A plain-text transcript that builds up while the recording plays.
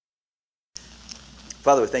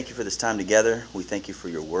Father, we thank you for this time together. We thank you for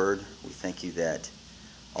your word. We thank you that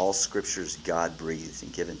all scriptures God breathed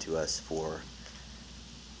and given to us for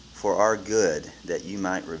our good, that you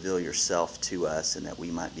might reveal yourself to us and that we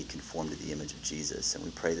might be conformed to the image of Jesus. And we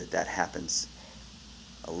pray that that happens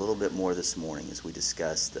a little bit more this morning as we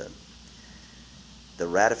discuss the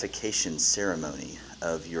ratification ceremony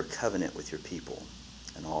of your covenant with your people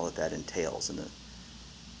and all that that entails, and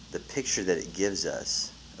the picture that it gives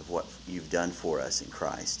us of what you've done for us in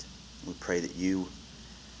Christ. We pray that you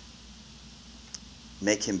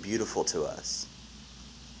make him beautiful to us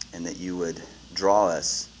and that you would draw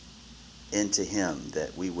us into him,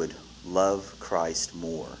 that we would love Christ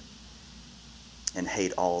more and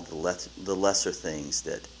hate all the lesser things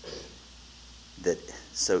that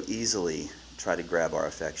so easily try to grab our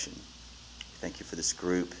affection. Thank you for this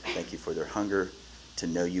group. Thank you for their hunger to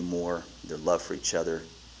know you more, their love for each other,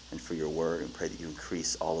 and for your word, and pray that you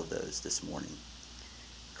increase all of those this morning.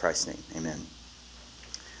 In Christ's name, amen.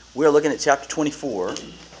 We're looking at chapter 24.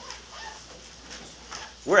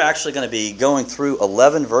 We're actually going to be going through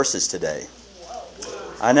 11 verses today.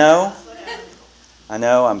 I know,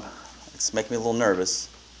 it's making me a little nervous,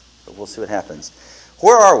 but we'll see what happens.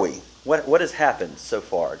 Where are we? What has happened so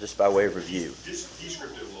far, just by way of review?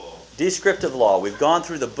 Descriptive law. Descriptive law. We've gone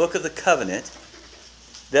through the book of the covenant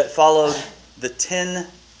that followed the 10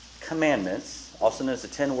 commandments, also known as the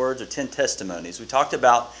 10 words or 10 testimonies. We talked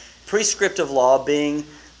about prescriptive law being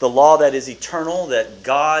the law that is eternal, that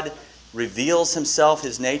God reveals himself,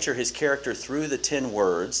 his nature, his character through the 10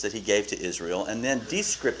 words that he gave to Israel, and then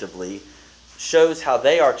descriptively shows how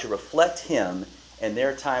they are to reflect him in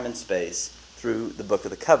their time and space through the book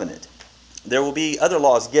of the covenant. There will be other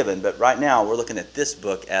laws given, but right now we're looking at this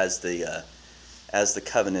book as the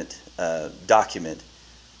covenant document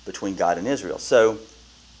between God and Israel. So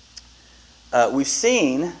we've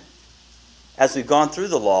seen, as we've gone through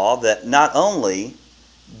the law, that not only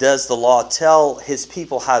does the law tell his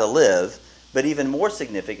people how to live, but even more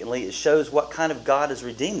significantly, it shows what kind of God has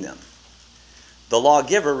redeemed them. The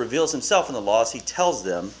lawgiver reveals himself in the laws he tells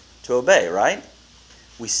them to obey, right?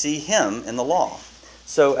 We see him in the law.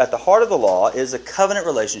 So at the heart of the law is a covenant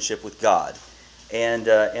relationship with God. And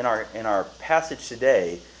in our passage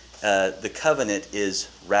today, the covenant is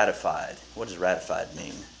ratified. What does ratified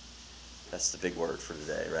mean? That's the big word for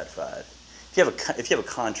today, ratified. If you have a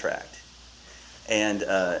contract, and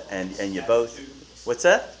you both, what's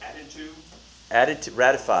that? Added to,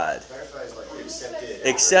 ratified. Ratified is like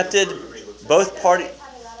Accepted. Both parties.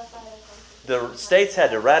 The states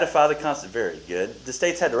had to ratify the Constitution. Very good. The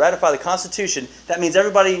states had to ratify the Constitution. That means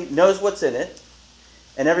everybody knows what's in it,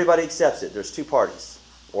 and everybody accepts it. There's two parties,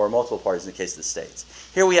 or multiple parties in the case of the states.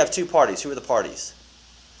 Here we have two parties. Who are the parties?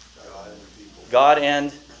 God and the people. God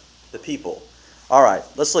and the people. All right,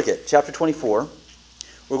 let's look at chapter 24.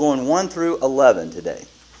 We're going 1 through 11 today.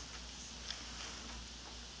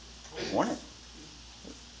 Good morning.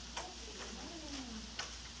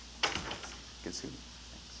 Good to see you.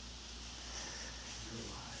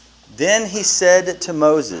 Then he said to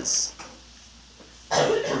Moses,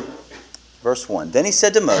 verse 1, Then he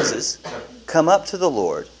said to Moses, Come up to the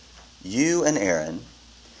Lord, you and Aaron,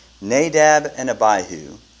 Nadab and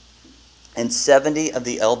Abihu, and 70 of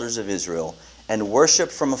the elders of Israel, and worship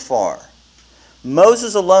from afar.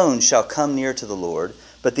 Moses alone shall come near to the Lord,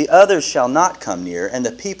 but the others shall not come near, and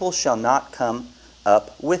the people shall not come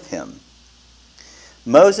up with him.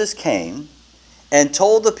 Moses came and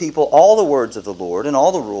told the people all the words of the Lord and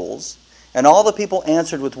all the rules, and all the people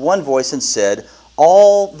answered with one voice and said,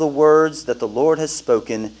 All the words that the Lord has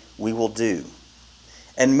spoken we will do.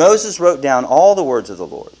 And Moses wrote down all the words of the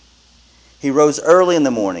Lord. He rose early in the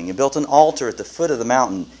morning and built an altar at the foot of the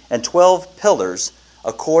mountain and 12 pillars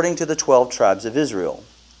according to the 12 tribes of Israel.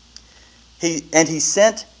 He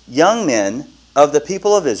sent young men of the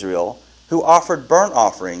people of Israel who offered burnt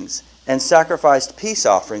offerings and sacrificed peace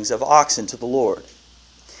offerings of oxen to the Lord.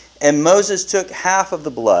 And Moses took half of the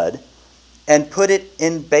blood and put it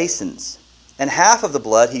in basins, and half of the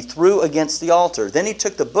blood he threw against the altar. Then he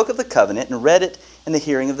took the book of the covenant and read it in the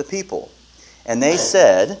hearing of the people. And they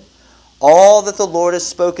said, All that the Lord has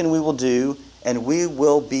spoken we will do, and we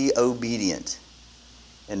will be obedient.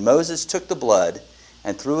 And Moses took the blood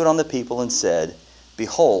and threw it on the people and said,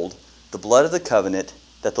 Behold, the blood of the covenant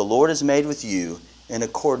that the Lord has made with you in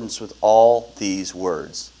accordance with all these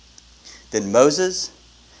words. Then Moses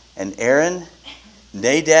and Aaron,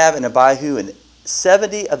 Nadab and Abihu, and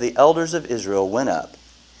 70 of the elders of Israel went up,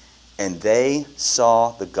 and they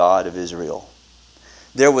saw the God of Israel.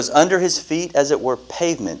 There was under his feet, as it were,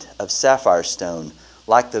 pavement of sapphire stone,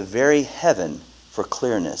 like the very heaven for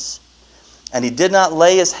clearness. And he did not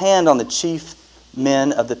lay his hand on the chief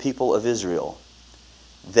men of the people of Israel.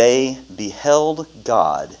 They beheld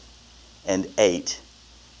God and ate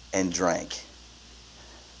and drank.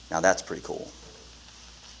 Now that's pretty cool.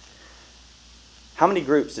 How many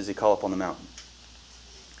groups does he call up on the mountain?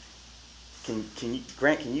 Can you,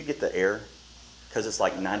 Grant, can you get the air? Because it's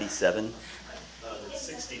like 97. It's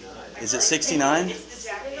 69. Is it 69?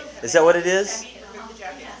 Is that what it is?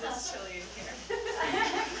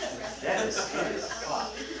 That is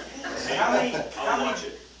hot. I'll watch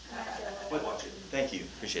it. Watch it. Thank you.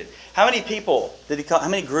 Appreciate it. How many people did he call? How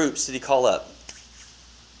many groups did he call up?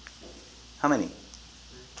 How many?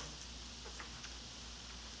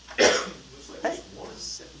 Hey.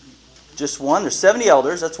 Just one. There's 70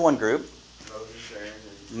 elders. That's one group.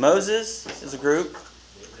 Moses is a group.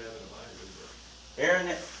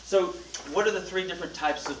 Aaron. So, what are the three different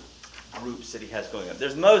types of groups that he has going up?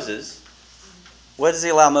 There's Moses. What does he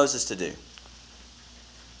allow Moses to do?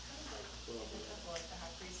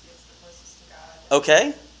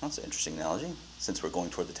 Okay, that's an interesting analogy, since we're going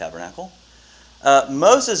toward the tabernacle.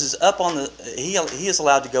 Moses is up on the. He is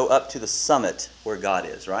allowed to go up to the summit where God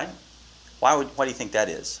is, right? Why do you think that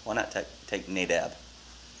is? Why not take Nadab?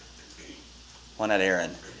 Why not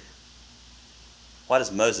Aaron? Why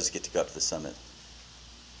does Moses get to go up to the summit?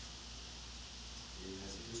 He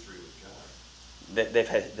has a history with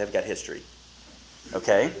God. They've got history.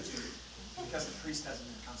 Okay. Because the priest hasn't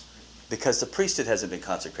been consecrated yet. Because the priesthood hasn't been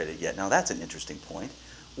consecrated yet. Now that's an interesting point.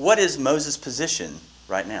 What is Moses' position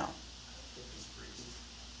right now? He's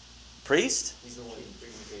Priest? He's the one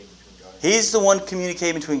communicating between God and He's the one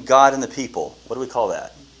communicating between God and the people. What do we call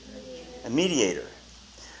that? A mediator.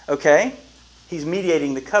 Okay. He's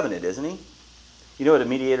mediating the covenant, isn't he? You know what a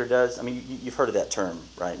mediator does? I mean, you've heard of that term,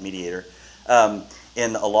 right? Mediator.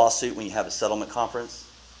 In a lawsuit, when you have a settlement conference,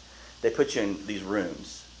 they put you in these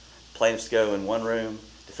rooms. Plaintiffs go in one room,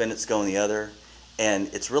 defendants go in the other. And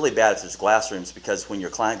it's really bad if there's glass rooms, because when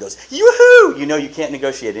your client goes, yoo-hoo, you know you can't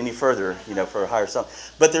negotiate any further, for a higher sum.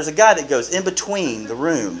 But there's a guy that goes in between the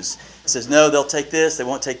rooms. He says, no, they'll take this, they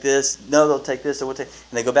won't take this. No, they'll take this, they won't take.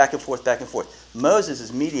 And they go back and forth, back and forth. Moses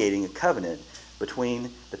is mediating a covenant between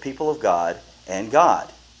the people of God and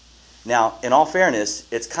God. Now, in all fairness,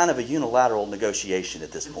 it's kind of a unilateral negotiation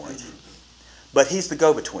at this point. But he's the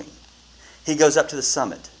go-between. He goes up to the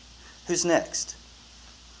summit. Who's next?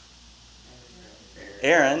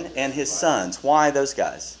 Aaron and his sons. Why those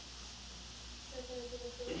guys?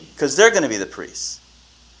 Because they're going to be the priests.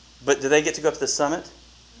 But do they get to go up to the summit?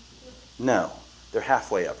 No. They're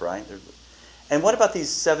halfway up, right? And what about these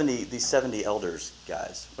 70 elders,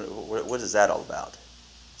 guys? What is that all about?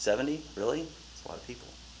 70? Really? That's a lot of people.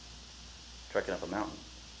 Trekking up a mountain.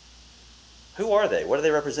 Who are they? What do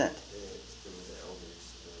they represent?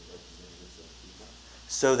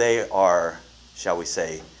 So they are, shall we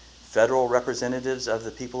say, federal representatives of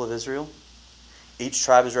the people of Israel. Each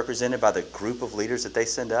tribe is represented by the group of leaders that they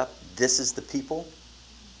send up. This is the people,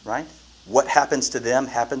 right? What happens to them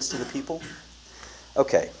happens to the people.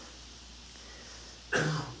 Okay.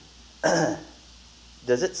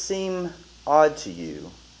 Does it seem odd to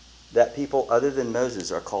you that people other than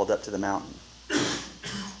Moses are called up to the mountain?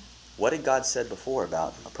 What had God said before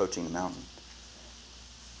about approaching the mountain?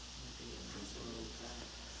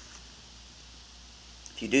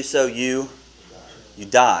 If you do so, you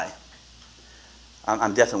die.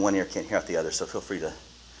 I'm deaf in one ear, can't hear out the other, so feel free to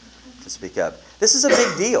speak up. This is a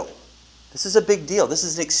big deal. This is a big deal. This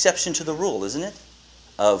is an exception to the rule, isn't it?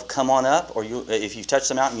 Of come on up, or if you touch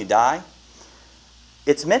the mountain, you die.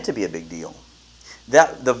 It's meant to be a big deal.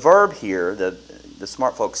 That the verb here, the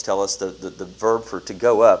smart folks tell us the verb for to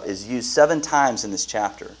go up is used 7 times in this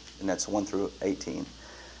chapter, and that's 1 through 18.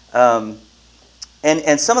 And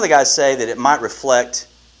some of the guys say that it might reflect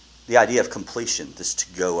the idea of completion, this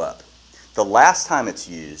to go up. The last time it's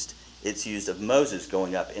used of Moses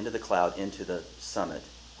going up into the cloud, into the summit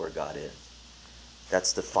where God is.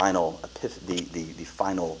 That's the final the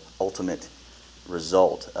final ultimate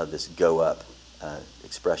result of this go up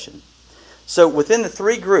expression. So within the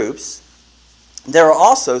 3 groups, there are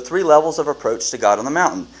also 3 levels of approach to God on the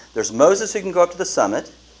mountain. There's Moses, who can go up to the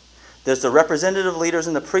summit. There's the representative leaders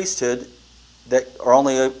in the priesthood that are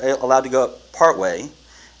only allowed to go up part way.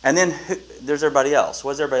 And then there's everybody else.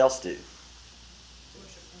 What does everybody else do?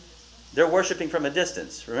 They're worshiping from a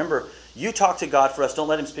distance. Remember, you talk to God for us. Don't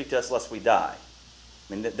let him speak to us lest we die.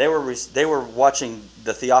 I mean, they were watching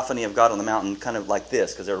the theophany of God on the mountain kind of like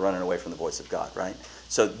this, because they were running away from the voice of God, right?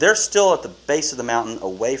 So they're still at the base of the mountain,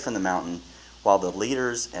 away from the mountain, while the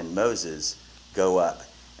leaders and Moses go up.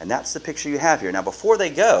 And that's the picture you have here. Now, before they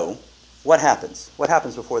go, what happens? What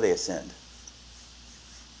happens before they ascend?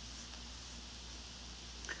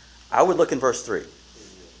 I would look in verse 3.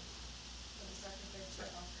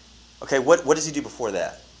 Okay, what does he do before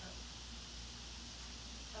that?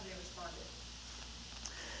 How they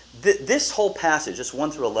responded. This whole passage, just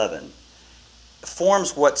 1 through 11,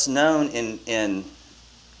 forms what's known in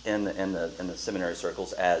the seminary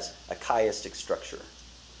circles as a chiastic structure.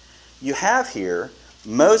 You have here,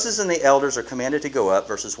 Moses and the elders are commanded to go up,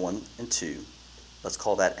 verses 1 and 2. Let's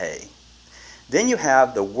call that A. Then you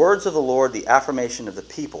have the words of the Lord, the affirmation of the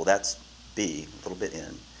people. That's B, a little bit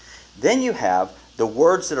in. Then you have the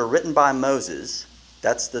words that are written by Moses.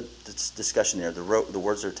 That's the discussion there. The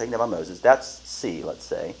words that are taken by Moses. That's C, let's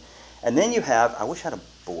say. And then you have, I wish I had a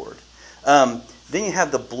board. Then you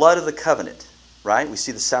have the blood of the covenant, right? We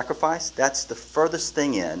see the sacrifice. That's the furthest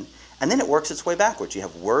thing in. And then it works its way backwards. You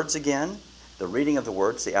have words again, the reading of the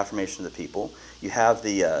words, the affirmation of the people. You have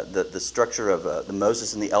the structure of the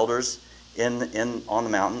Moses and the elders in on the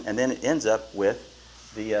mountain, and then it ends up with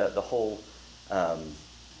the whole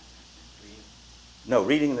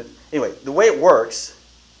reading. Anyway, the way it works,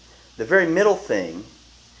 the very middle thing.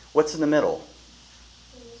 What's in the middle?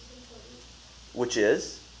 Which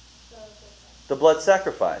is the blood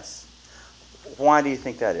sacrifice. Why do you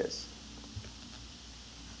think that is?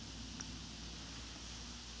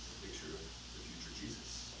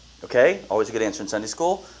 Okay, always a good answer in Sunday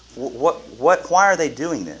school. Why are they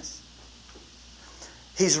doing this?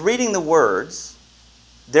 He's reading the words.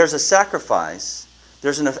 There's a sacrifice.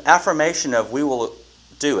 There's an affirmation of we will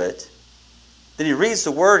do it. Then he reads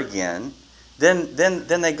the word again. Then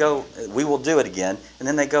they go, we will do it again, and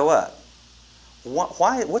then they go up.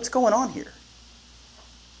 Why? What's going on here?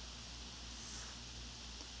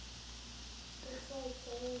 It's like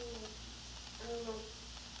saying, I don't know,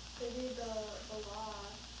 they read the law,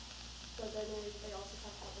 but then they also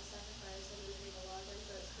talk about the sacrifice, and then they read the law again.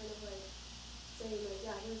 So it's kind of like saying, like,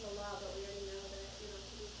 yeah, here's the law, but we already know that you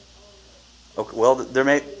need to follow it. Okay, well,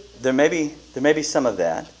 there may be some of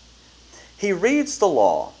that. He reads the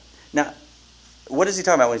law. Now, what is he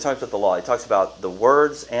talking about when he talks about the law? He talks about the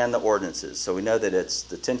words and the ordinances. So we know that it's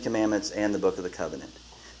the Ten Commandments and the Book of the Covenant.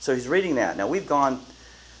 So he's reading that. Now, we've gone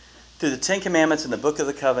through the Ten Commandments and the Book of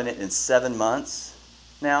the Covenant in 7 months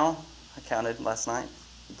now. I counted last night.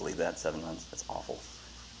 You believe that? 7 months? That's awful.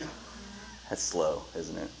 That's slow,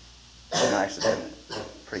 isn't it? No, actually,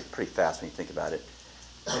 pretty fast when you think about it.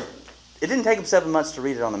 It didn't take him 7 months to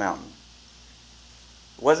read it on the mountain.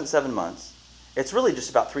 It wasn't 7 months. It's really just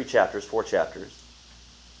about 4 chapters.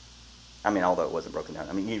 I mean, although it wasn't broken down.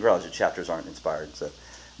 I mean, you realize the chapters aren't inspired.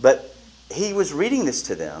 But he was reading this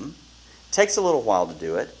to them. Takes a little while to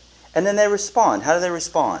do it. And then they respond. How do they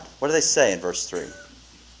respond? What do they say in verse 3?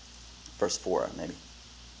 Verse 4, maybe.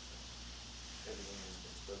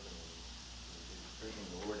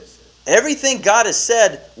 Everything God has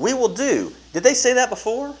said, we will do. Did they say that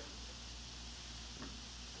before?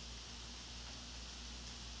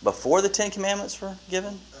 Before the Ten Commandments were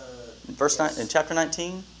given? In chapter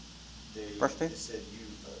 19? Verse 2? They said,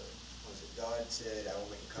 God said, I will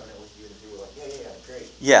make a covenant with you, and you were like, yeah,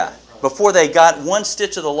 great. Yeah. Before they got one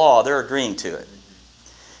stitch of the law, they're agreeing to it.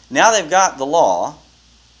 Now they've got the law,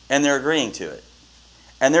 and they're agreeing to it.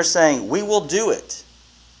 And they're saying, we will do it.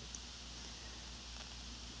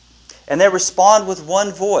 And they respond with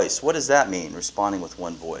one voice. What does that mean, responding with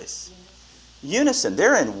one voice? Unison.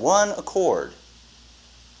 They're in one accord.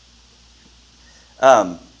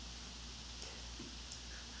 I'm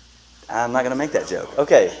not going to make that joke.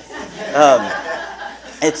 Okay.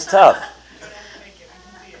 It's tough.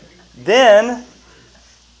 Then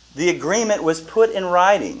the agreement was put in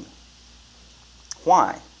writing.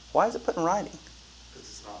 Why? Why is it put in writing? Because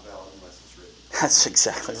it's not valid unless it's written. That's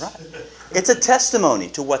exactly right. It's a testimony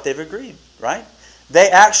to what they've agreed, right? They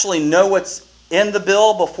actually know what's in the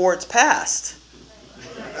bill before it's passed.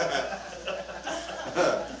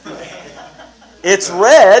 It's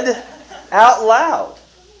read out loud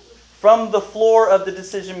from the floor of the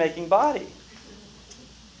decision-making body.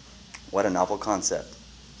 What a novel concept.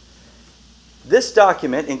 This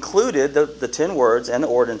document included the 10 words and the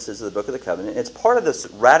ordinances of the Book of the Covenant. It's part of this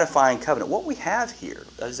ratifying covenant. What we have here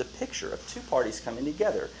is a picture of 2 parties coming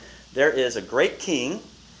together. There is a great king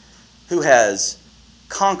who has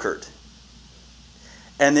conquered.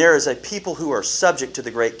 And there is a people who are subject to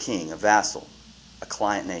the great king, a vassal, a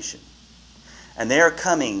client nation. And they are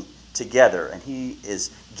coming together, and he is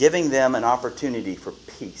giving them an opportunity for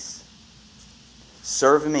peace.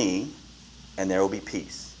 Serve me, and there will be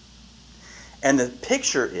peace. And the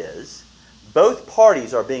picture is, both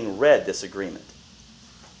parties are being read this agreement.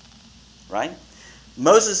 Right?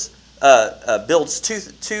 Moses builds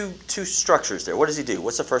two structures there. What does he do?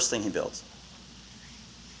 What's the first thing he builds?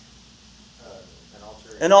 An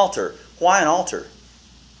altar An altar. Why an altar?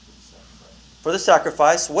 For the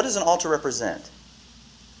sacrifice. What does an altar represent?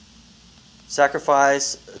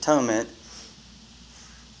 Sacrifice, atonement,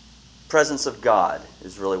 presence of God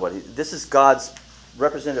is really what this is God's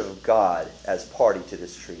representative of God as party to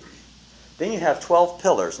this treaty. Then you have 12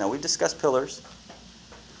 pillars. Now we've discussed pillars.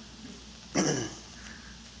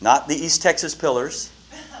 Not the East Texas pillars.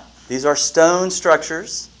 These are stone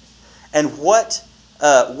structures. And what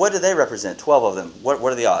do they represent? 12 of them. What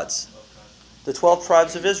are the odds? The 12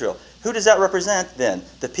 tribes of Israel. Who does that represent then?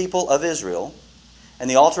 The people of Israel. And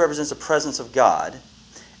the altar represents the presence of God.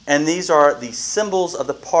 And these are the symbols of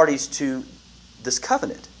the parties to this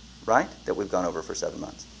covenant, right? That we've gone over for 7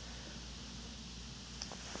 months.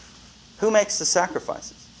 Who makes the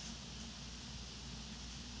sacrifices?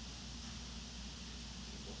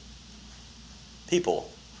 People.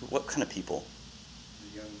 What kind of people?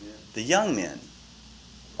 The young men. The young men.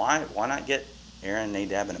 Why not get Aaron,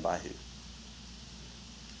 Nadab, and Abihu?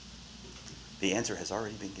 The answer has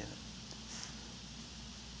already been given.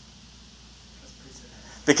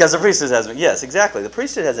 Because the priesthood hasn't been. Yes, exactly. The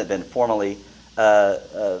priesthood hasn't been formally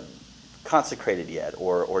consecrated yet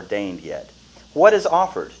or ordained yet. What is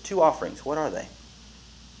offered? 2 offerings. What are they?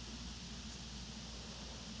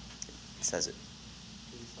 He says it.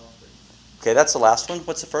 Okay, that's the last one.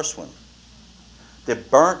 What's the first one? The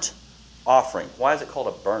burnt offering. Why is it called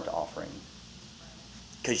a burnt offering?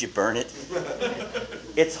 Because you burn it.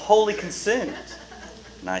 It's wholly consumed.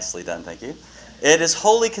 Nicely done, thank you. It is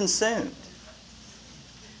wholly consumed.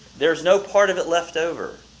 There's no part of it left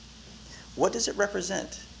over. What does it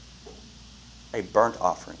represent? A burnt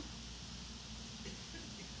offering.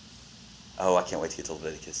 Oh, I can't wait to get to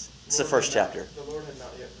Leviticus. It's the first chapter. The Lord had not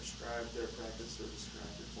yet prescribed their practice or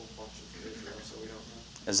described their full function for Israel, so we don't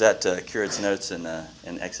know. Is that Cured's notes in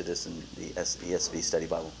Exodus and the ESV study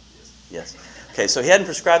Bible? Yes. Okay, so he hadn't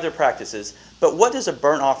prescribed their practices, but what does a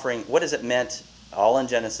burnt offering, what does it meant all in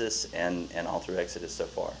Genesis and all through Exodus so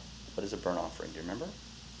far? What is a burnt offering? Do you remember?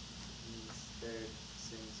 Their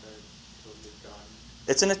sins are totally gone.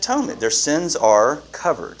 It's an atonement. Their sins are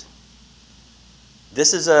covered.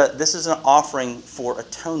 This is an offering for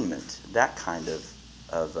atonement, that kind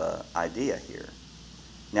of idea here.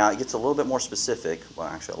 Now, it gets a little bit more specific, well,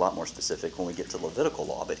 actually a lot more specific when we get to Levitical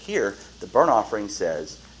law, but here, the burnt offering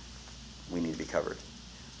says we need to be covered.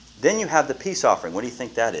 Then you have the peace offering. What do you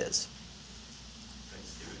think that is?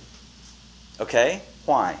 Thanksgiving. Okay,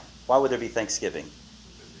 why? Why would there be Thanksgiving?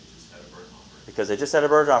 Because they just had a burnt offering. Because they just had a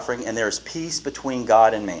burnt offering, and there's peace between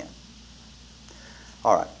God and man.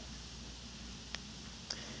 All right.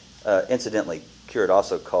 Incidentally, Cured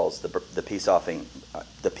also calls the peace offering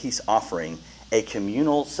a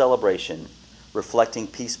communal celebration reflecting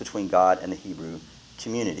peace between God and the Hebrew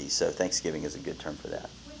community. So Thanksgiving is a good term for that.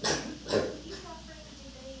 With the peace offering,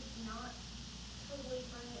 did they not totally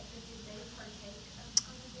burn it, but did they partake of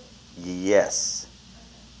some of it? Yes.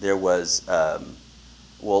 Okay. There was,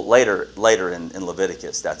 later in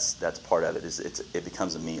Leviticus, that's part of it. It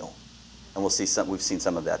becomes a meal. And we've seen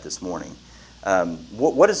some of that this morning.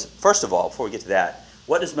 What is, first of all, before we get to that,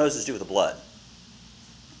 what does Moses do with the blood?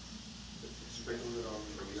 Sprinkle it on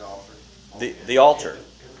the altar. The altar.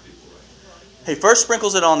 He first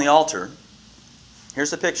sprinkles it on the altar.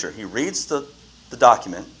 Here's the picture. He reads the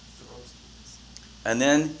document, and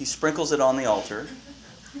then he sprinkles it on the altar.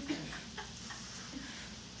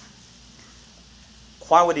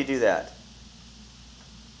 Why would he do that?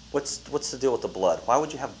 What's the deal with the blood? Why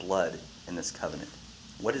would you have blood in this covenant?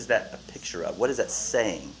 What is that a picture of? What is that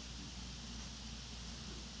saying?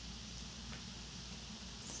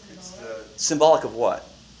 It's Symbolic of what?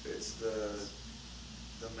 it's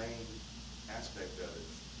the main aspect of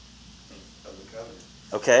it, of the covenant.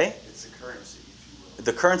 Okay? It's the currency, if you will.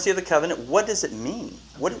 The currency of the covenant. What does it mean?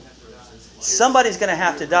 Somebody's going to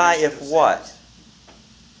have to die if what?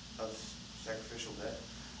 Of sacrificial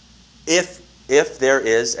death. If there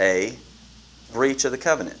is a breach of the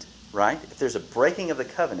covenant, right? If there's a breaking of the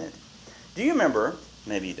covenant. Do you remember,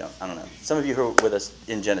 maybe you don't, I don't know, some of you who are with us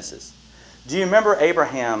in Genesis, do you remember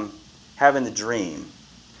Abraham having the dream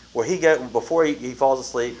where before he falls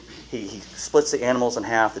asleep, he splits the animals in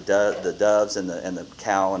half, the doves and the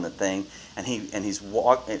cow and the thing, and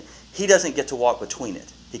he doesn't get to walk between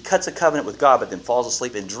it. He cuts a covenant with God, but then falls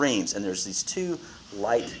asleep and dreams, and there's these 2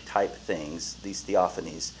 light type things, these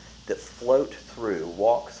theophanies, that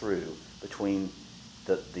walk through between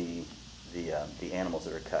the animals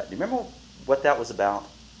that are cut. Do you remember what that was about?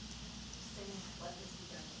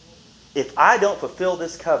 If I don't fulfill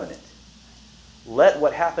this covenant, let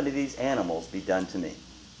what happened to these animals be done to me.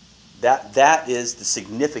 That is the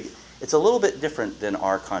significant. It's a little bit different than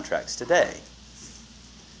our contracts today.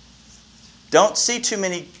 don't see too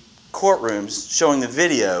many courtrooms showing the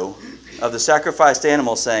video of the sacrificed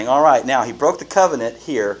animal saying, all right, now he broke the covenant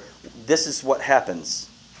here. This is what happens.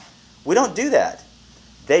 We don't do that.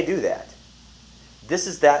 They do that. This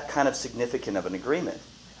is that kind of significant of an agreement.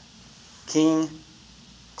 King,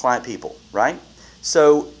 client, people, right?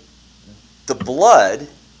 So the blood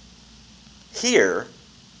here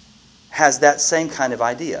has that same kind of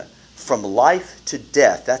idea. From life to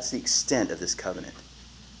death, that's the extent of this covenant.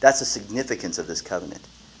 That's the significance of this covenant.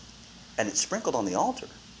 And it's sprinkled on the altar.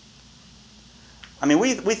 I mean,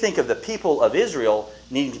 we think of the people of Israel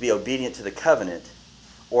needing to be obedient to the covenant,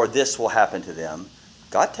 or this will happen to them.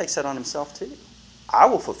 God takes that on himself too. I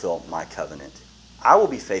will fulfill my covenant. I will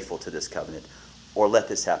be faithful to this covenant, or let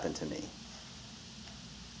this happen to me.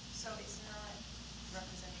 So it's not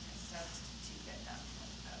representing a substitute at that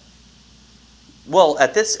point of... Well,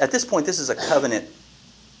 at this point, this is a covenant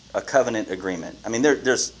agreement. I mean,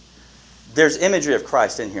 there's imagery of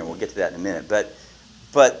Christ in here, and we'll get to that in a minute. But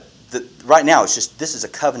right now, it's just this is a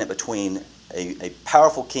covenant between a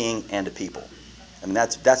powerful king and a people. I mean,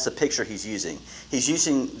 that's the picture he's using. He's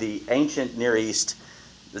using the ancient Near East.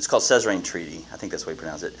 It's called Caesarian Treaty. I think that's the way you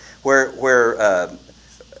pronounce it. Where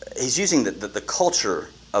he's using the culture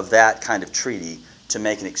of that kind of treaty to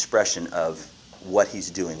make an expression of what he's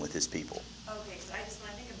doing with his people. Okay, because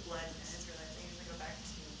when I think of blood and Israelites, I usually go back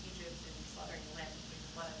to Egypt and slaughtering the lamb between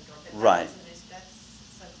the blood and the door. But Right. That's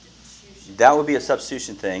substitution. That would be a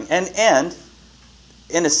substitution thing. And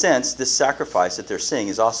in a sense, this sacrifice that they're seeing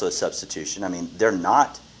is also a substitution. I mean, they're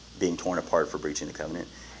not being torn apart for breaching the covenant,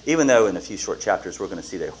 even though in a few short chapters we're going to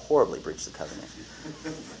see they horribly breach the covenant.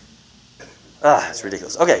 It's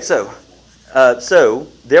ridiculous. Okay, so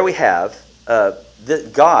there we have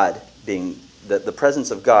God being, the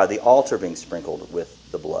presence of God, the altar being sprinkled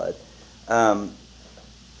with the blood.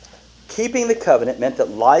 Keeping the covenant meant that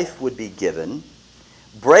life would be given.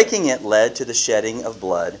 Breaking it led to the shedding of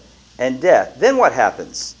blood and death. Then what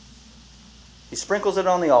happens? He sprinkles it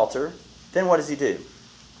on the altar. Then what does he do?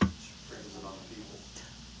 Sprinkles it on the people.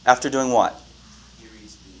 After doing what?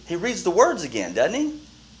 He reads the words again, doesn't he?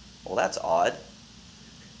 Well, that's odd.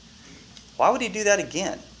 Why would he do that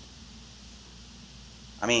again?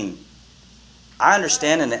 I mean, I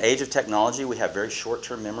understand in the age of technology we have very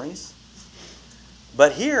short-term memories.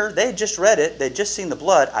 But here, they had just read it. They'd just seen the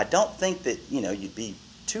blood. I don't think that, you'd be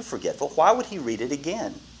too forgetful. Why would he read it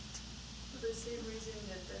again? For the same reason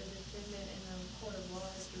that the defendant in a court of law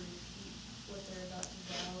has to repeat what they're about to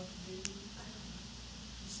vow to do.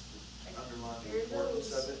 I don't know. Underline the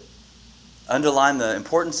importance of it. Underline the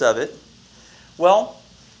importance of it. Well,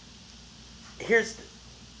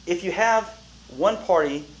 if you have one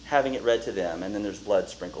party having it read to them, and then there's blood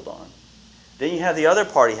sprinkled on. Then you have the other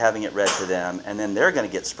party having it read to them, and then they're going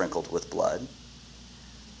to get sprinkled with blood.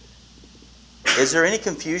 Is there any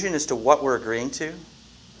confusion as to what we're agreeing to?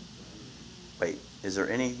 Wait, is there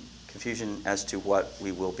any confusion as to what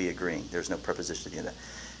we will be agreeing? There's no preposition at the end of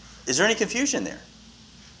that. Is there any confusion there?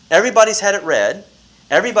 Everybody's had it read.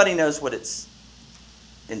 Everybody knows what it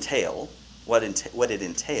entails.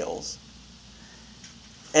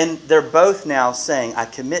 And they're both now saying, I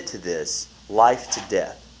commit to this, life to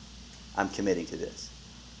death. I'm committing to this.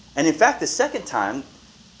 And in fact, the second time,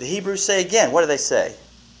 the Hebrews say again, what do they say?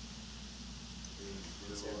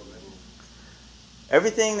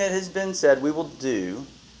 Everything that has been said we will do,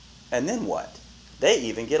 and then what? They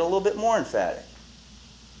even get a little bit more emphatic.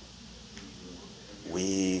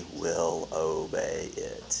 We will obey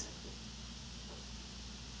it.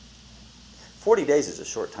 40 days is a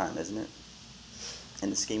short time, isn't it? In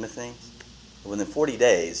the scheme of things. Within 40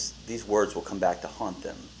 days, these words will come back to haunt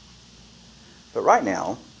them. But right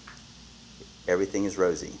now, everything is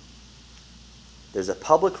rosy. There's a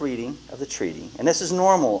public reading of the treaty, and this is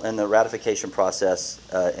normal in the ratification process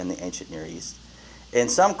in the ancient Near East. In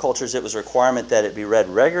some cultures, it was a requirement that it be read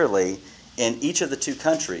regularly in each of the two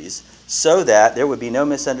countries so that there would be no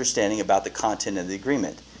misunderstanding about the content of the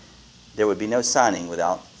agreement. There would be no signing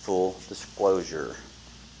without full disclosure.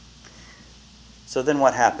 So then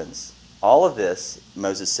what happens? All of this,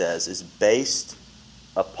 Moses says, is based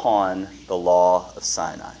upon the law of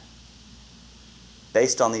Sinai.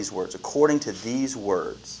 Based on these words. According to these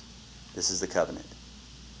words, this is the covenant.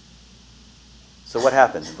 So what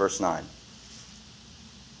happens in verse 9?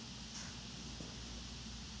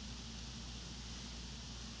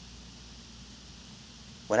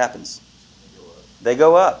 What happens? They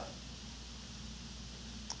go up.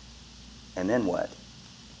 And then what?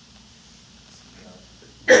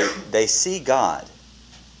 They see God.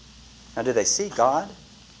 Now, do they see God? It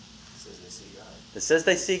says they see God. It says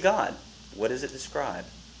they see God. What does it describe?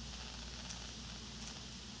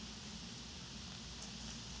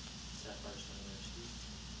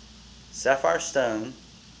 sapphire stone,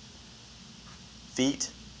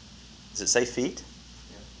 feet. Does it say feet?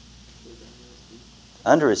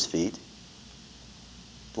 Under his feet,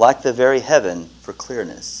 like the very heaven for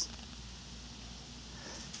clearness.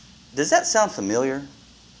 Does that sound familiar?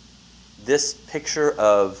 This picture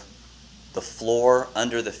of the floor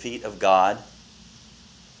under the feet of God?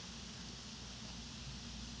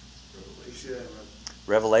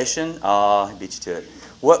 Revelation? I beat you to it.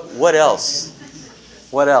 What else?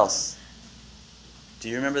 What else? Do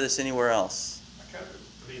you remember this anywhere else?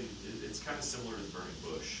 It's kind of similar to the burning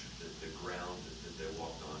bush. The ground that they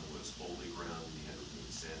walked on was holy ground, and you had to remove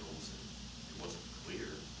sandals, and it wasn't clear.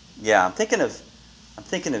 Yeah, I'm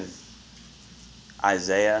thinking of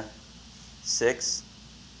Isaiah 6,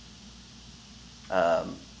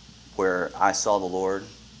 where I saw the Lord,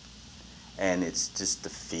 and it's just the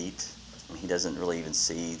feet. I mean, he doesn't really even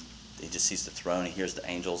see. He just sees the throne. He hears the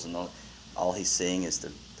angels, and all he's seeing is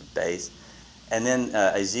the base. And then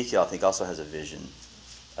Ezekiel, I think, also has a vision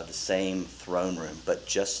of the same throne room, but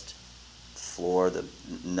just the floor,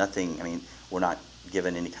 nothing. I mean, we're not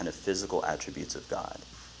given any kind of physical attributes of God,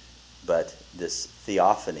 but this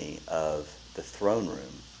theophany of the throne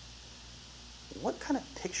room. What kind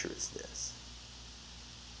of picture is this?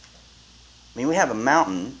 I mean, we have a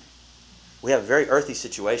mountain. We have a very earthy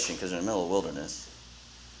situation because we're in the middle of the wilderness.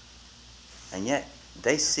 And yet,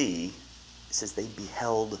 they see, it says they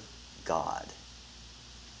beheld God.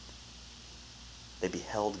 They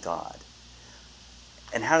beheld God.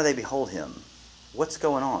 And how do they behold him? What's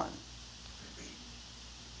going on?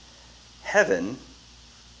 Heaven,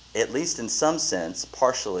 at least in some sense,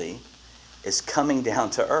 partially, is coming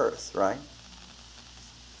down to earth, right?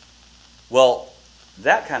 Well,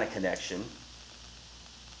 that kind of connection,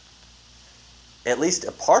 at least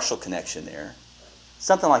a partial connection there,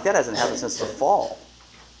 something like that hasn't happened since the fall.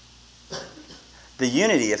 The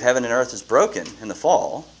unity of heaven and earth is broken in the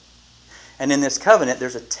fall. And in this covenant,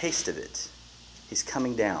 there's a taste of it. He's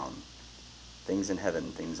coming down. Things in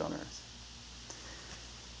heaven, things on earth.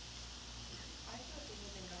 I thought he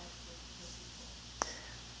was in God for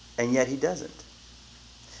people. And yet he doesn't.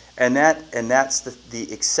 And that's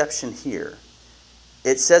the exception here.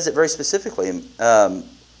 It says it very specifically.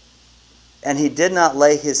 And he did not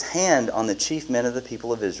lay his hand on the chief men of the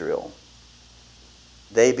people of Israel.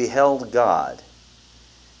 They beheld God.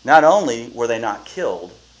 Not only were they not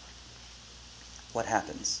killed, what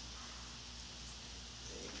happens?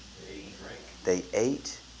 They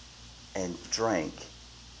ate and drank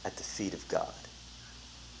at the feet of God.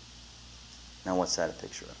 Now what's that a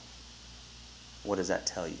picture of? What does that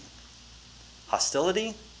tell you?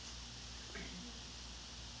 Hostility?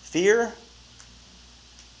 Fear?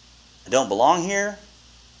 I don't belong here?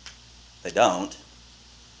 They don't.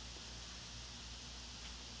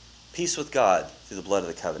 Peace with God through the blood of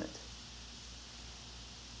the covenant.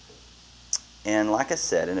 And like I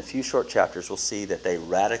said, in a few short chapters, we'll see that they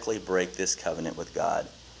radically break this covenant with God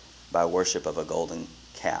by worship of a golden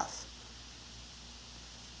calf.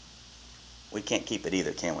 We can't keep it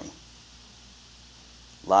either, can we?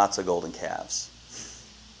 Lots of golden calves.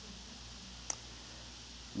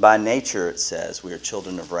 By nature, it says, we are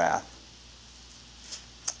children of wrath.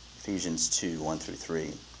 Ephesians 2, 1 through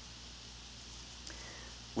 3.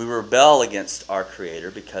 We rebel against our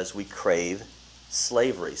Creator because we crave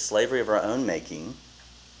slavery. Slavery of our own making.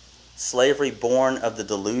 Slavery born of the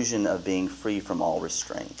delusion of being free from all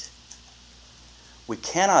restraint. We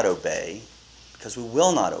cannot obey because we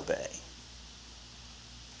will not obey.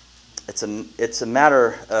 It's a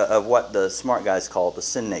matter of what the smart guys call the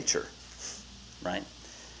sin nature. Right?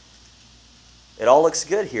 It all looks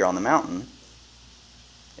good here on the mountain.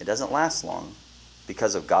 It doesn't last long.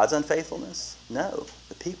 Because of God's unfaithfulness? No,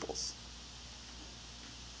 the people's.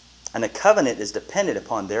 And the covenant is dependent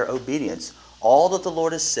upon their obedience. All that the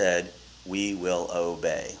Lord has said, we will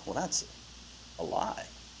obey. Well, that's a lie.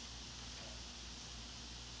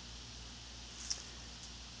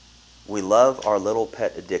 We love our little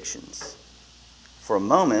pet addictions. For a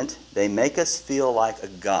moment, they make us feel like a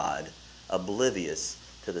god, oblivious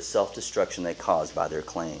to the self-destruction they cause by their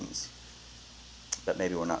claims. But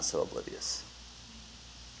maybe we're not so oblivious.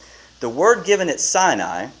 The word given at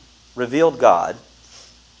Sinai revealed God,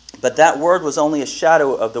 but that word was only a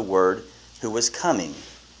shadow of the word who was coming,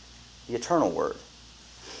 the eternal word. Do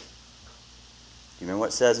you remember what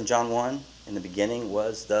it says in John 1? In the beginning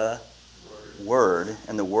was the Word,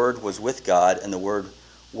 and the Word was with God, and the Word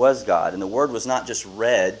was God. And the Word was not just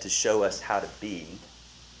read to show us how to be,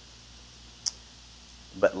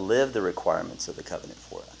 but live the requirements of the covenant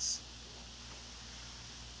for us.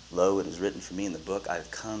 Lo, it is written for me in the book, I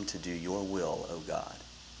have come to do your will, O God.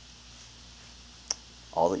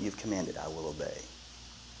 All that you've commanded I will obey.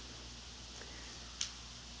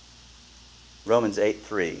 Romans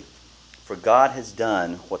 8:3. For God has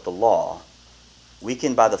done what the law,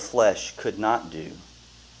 weakened by the flesh, could not do,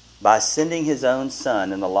 by sending his own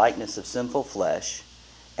Son in the likeness of sinful flesh,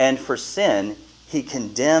 and for sin he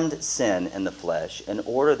condemned sin in the flesh, in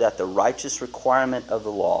order that the righteous requirement of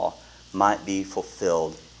the law might be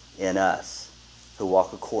fulfilled in us, who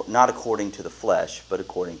walk not according to the flesh, but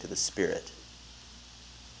according to the Spirit.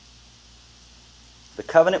 The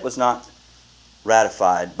covenant was not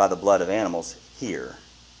ratified by the blood of animals here,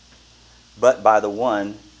 but by the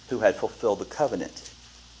one who had fulfilled the covenant.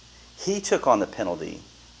 He took on the penalty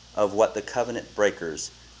of what the covenant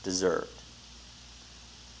breakers deserved.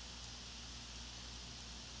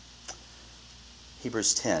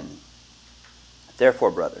 Hebrews 10.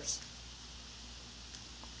 Therefore, brothers,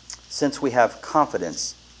 since we have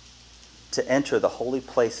confidence to enter the holy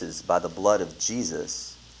places by the blood of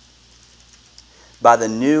Jesus, by the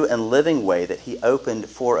new and living way that he opened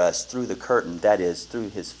for us through the curtain, that is, through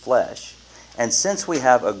his flesh, and since we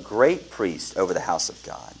have a great priest over the house of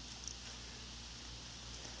God,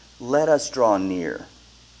 let us draw near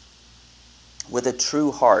with a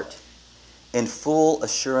true heart, in full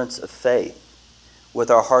assurance of faith,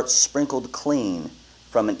 with our hearts sprinkled clean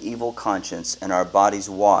from an evil conscience and our bodies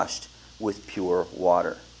washed with pure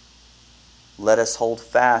water. Let us hold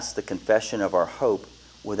fast the confession of our hope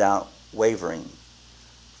without wavering,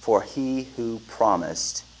 for he who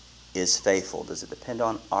promised is faithful. Does it depend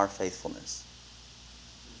on our faithfulness?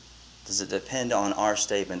 Does it depend on our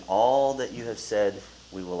statement, all that you have said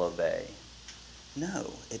we will obey?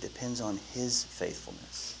 No, it depends on his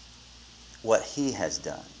faithfulness, what he has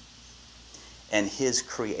done, and his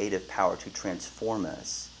creative power to transform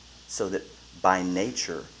us so that by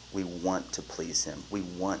nature we want to please him. We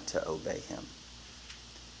want to obey him.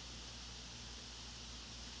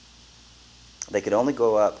 They could only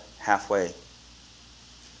go up halfway,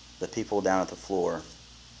 the people down at the floor.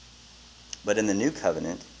 But in the new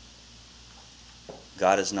covenant,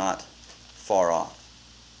 God is not far off.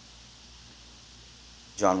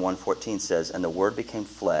 John 1:14 says, and the Word became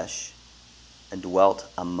flesh and dwelt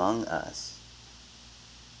among us.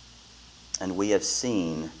 And we have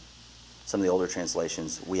seen, some of the older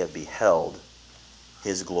translations, we have beheld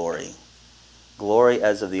his glory. Glory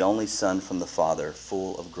as of the only Son from the Father,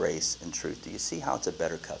 full of grace and truth. Do you see how it's a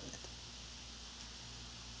better covenant?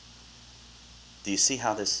 Do you see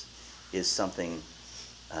how this is something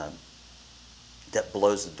that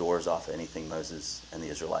blows the doors off anything Moses and the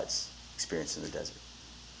Israelites experienced in the desert?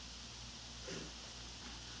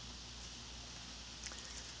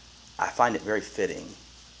 I find it very fitting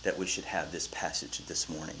that we should have this passage this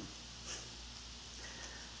morning.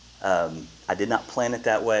 I did not plan it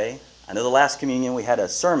that way. I know the last communion we had a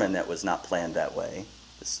sermon that was not planned that way.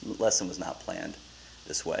 This lesson was not planned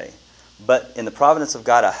this way. But in the providence of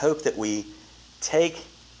God, I hope that we take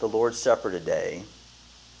the Lord's Supper today,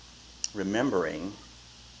 remembering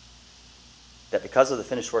that because of the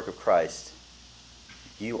finished work of Christ,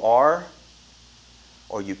 you are,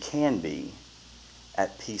 or you can be,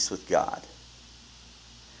 at peace with God.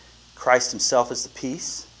 Christ himself is the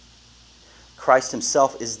peace. Christ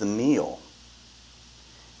himself is the meal.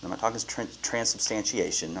 I'm not talking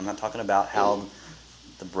transubstantiation. I'm not talking about how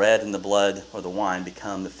the bread and the blood or the wine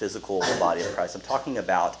become the physical body of Christ. I'm talking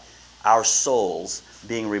about our souls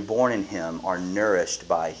being reborn in him are nourished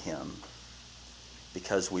by him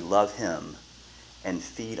because we love him and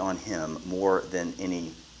feed on him more than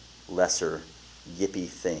any lesser yippy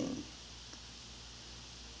thing.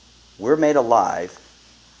 We're made alive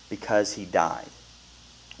because he died.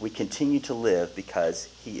 We continue to live because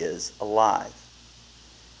he is alive.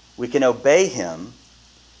 We can obey him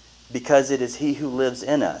because it is he who lives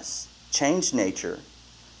in us, changed nature,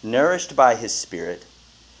 nourished by his Spirit,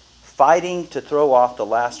 fighting to throw off the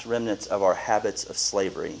last remnants of our habits of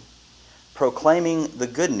slavery, proclaiming the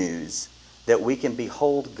good news that we can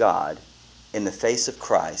behold God in the face of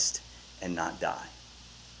Christ and not die.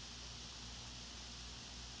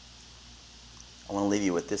 I want to leave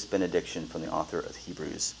you with this benediction from the author of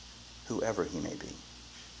Hebrews, whoever he may be.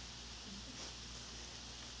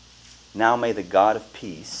 Now may the God of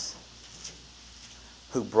peace,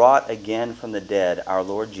 who brought again from the dead our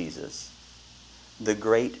Lord Jesus, the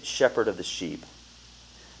great shepherd of the sheep,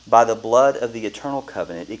 by the blood of the eternal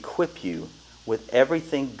covenant, equip you with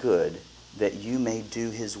everything good that you may do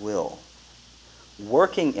his will,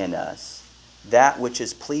 working in us that which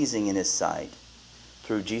is pleasing in his sight,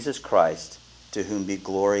 through Jesus Christ, to whom be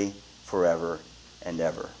glory forever and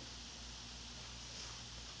ever.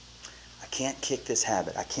 I can't kick this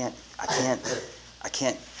habit. I can't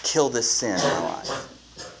kill this sin in my life.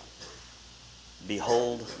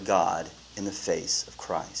 Behold God in the face of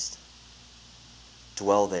Christ.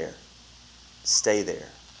 Dwell there. Stay there.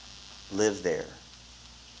 Live there.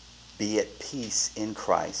 Be at peace in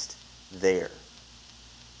Christ there.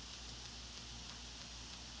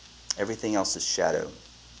 Everything else is shadow.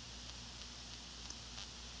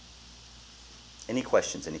 Any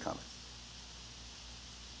questions, any comments?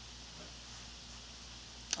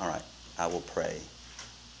 All right, I will pray,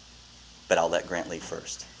 but I'll let Grant lead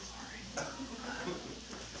first.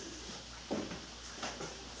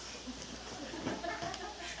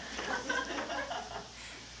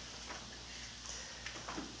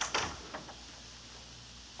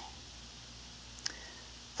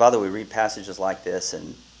 Father, we read passages like this,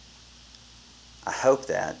 and I hope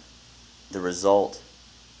that the result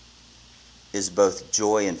is both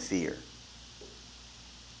joy and fear.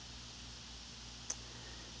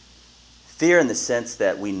 Fear in the sense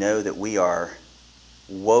that we know that we are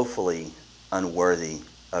woefully unworthy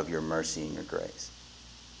of your mercy and your grace.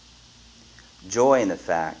 Joy in the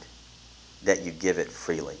fact that you give it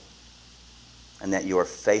freely and that you are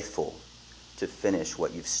faithful to finish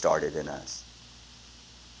what you've started in us.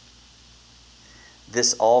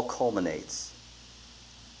 This all culminates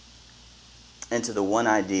into the one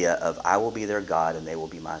idea of I will be their God and they will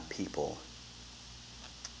be my people.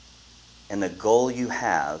 And the goal you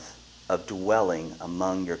have of dwelling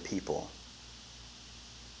among your people.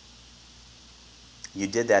 You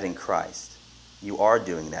did that in Christ. You are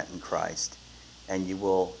doing that in Christ. And you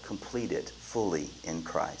will complete it fully in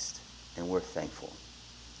Christ. And we're thankful.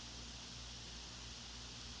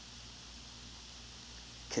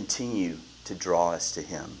 Continue to draw us to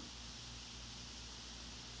him.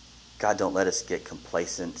 God, don't let us get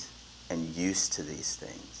complacent and used to these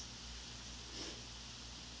things.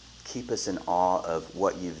 Keep us in awe of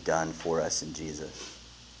what you've done for us in Jesus.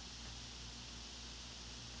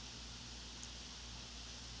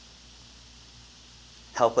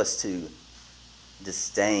 Help us to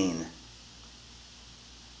disdain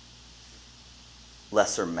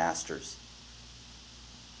lesser masters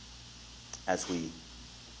as we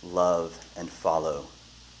love and follow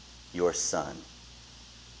your Son,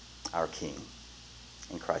 our King.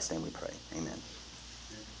 In Christ's name we pray. Amen.